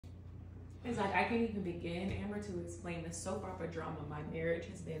It's like I can't even begin, Amber, to explain the soap opera drama my marriage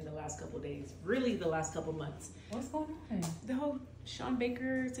has been the last couple of days. Really, the last couple months. What's going on? The whole Sean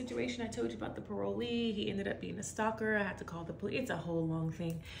Baker situation I told you about, the parolee. He ended up being a stalker. I had to call the police. It's a whole long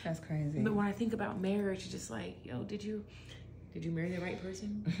thing. That's crazy. But when I think about marriage, it's just like, yo, did you marry the right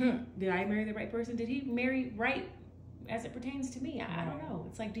person? Did I marry the right person? Did he marry right as it pertains to me? I don't know.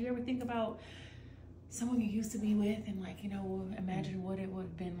 It's like, do you ever think about someone you used to be with and like, you know, imagine what it would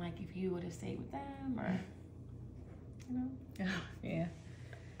have been like if you would have stayed with them, or, you know? Yeah.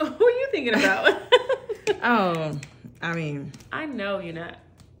 What are you thinking about? Oh, I mean, I know you're not.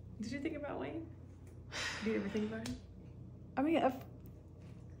 Did you think about Wayne? Did you ever think about him? I mean,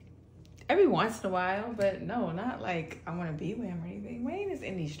 every once in a while, but no, not like I want to be with him or anything. Wayne is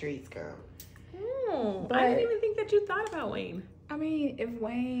in these streets, girl. But I didn't even think that you thought about Wayne. I mean, if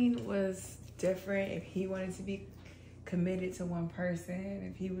Wayne was different, if he wanted to be committed to one person,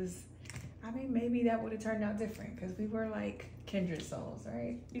 if he was, I mean, maybe that would have turned out different because we were like kindred souls,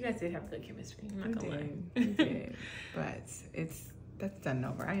 right? You guys did have good chemistry. I'm not gonna lie. We did. But that's done and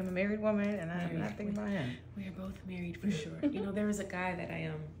over. I am a married woman, and I'm not thinking about him. We are both married for sure. You know, there was a guy that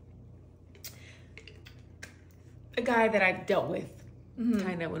I dealt with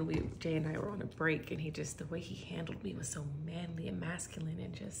kind of when Jay and I were on a break, and he just, the way he handled me was so manly and masculine,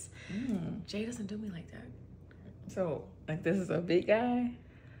 and just Jay doesn't do me like that. So like, this is a big guy,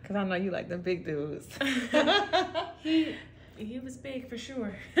 because I know you like the big dudes. He was big for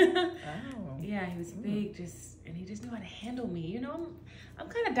sure. Oh. Yeah, he was big, and he just knew how to handle me. You know, I'm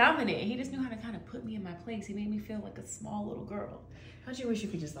kind of dominant. He just knew how to kind of put me in my place. He made me feel like a small little girl. Don't you wish you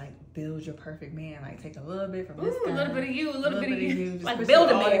could just like build your perfect man? Like take a little bit from this guy, a little bit of you, a little bit of you. Just like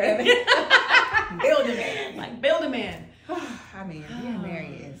build a man. Build a man. Like build a man. I mean, being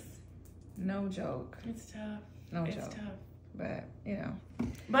married is no joke. It's tough. It's tough. But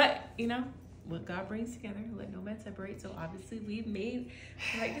you know, what God brings together, let no man separate. So obviously we've made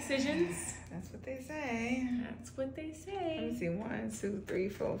the right decisions. That's what they say. That's what they say. Let me see. 1, 2, 3,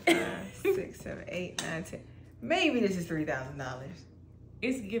 4, 5, 6, 7, 8, 9, 10. Maybe this is $3,000.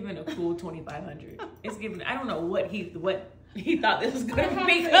 It's given a cool $2,500. It's given. I don't know what he thought this was gonna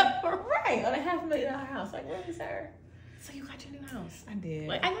make up for. Right, on a $500,000 house. Like, really, sir? So you got your new house? I did.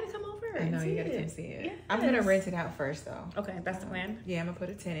 Like, I gotta come over. I know, you gotta come see it. Yes. I'm gonna rent it out first, though. Okay, that's the plan. Yeah, I'm gonna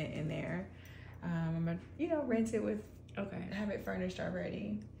put a tenant in there. I'm gonna, rent it with. Okay. Have it furnished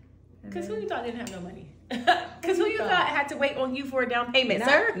already. Because who you thought didn't have no money? Because who you thought had to wait on you for a down payment,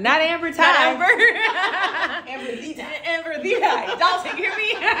 sir? Not Amber time. Not Amber. Amber the time. Amber the time. Don't hear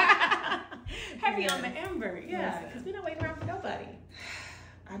me. Heavy on the Amber. Yeah. Because we're not waiting around for nobody.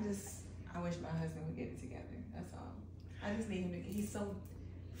 I wish my husband would get it together. That's all. I just need him to. He's so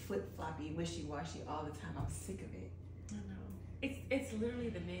flip-floppy, wishy-washy all the time. I'm sick of it. I know. It's literally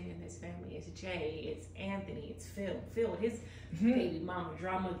the men in this family. It's Jay, it's Anthony, it's Phil. Phil, his baby mama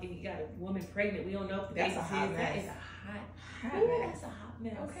drama. He got a woman pregnant. We don't know if the baby's his. That is a hot mess. That's a hot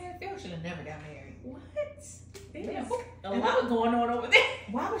mess. Okay, Phil should have never got married. What? There's a lot going on over there.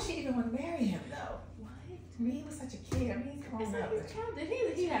 Why would she even want to marry him though? What? I mean, he was such a kid. I mean, he's grown up.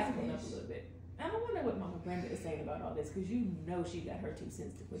 He has grown up a little bit. I don't wonder what Mama Brenda is saying about all this, because you know she got her 2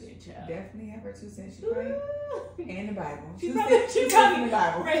 cents to put in, child. Definitely have her 2 cents. She probably and the Bible. She's probably in the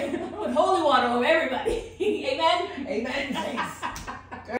Bible. Right. With holy water over everybody. Amen. Amen. Thanks.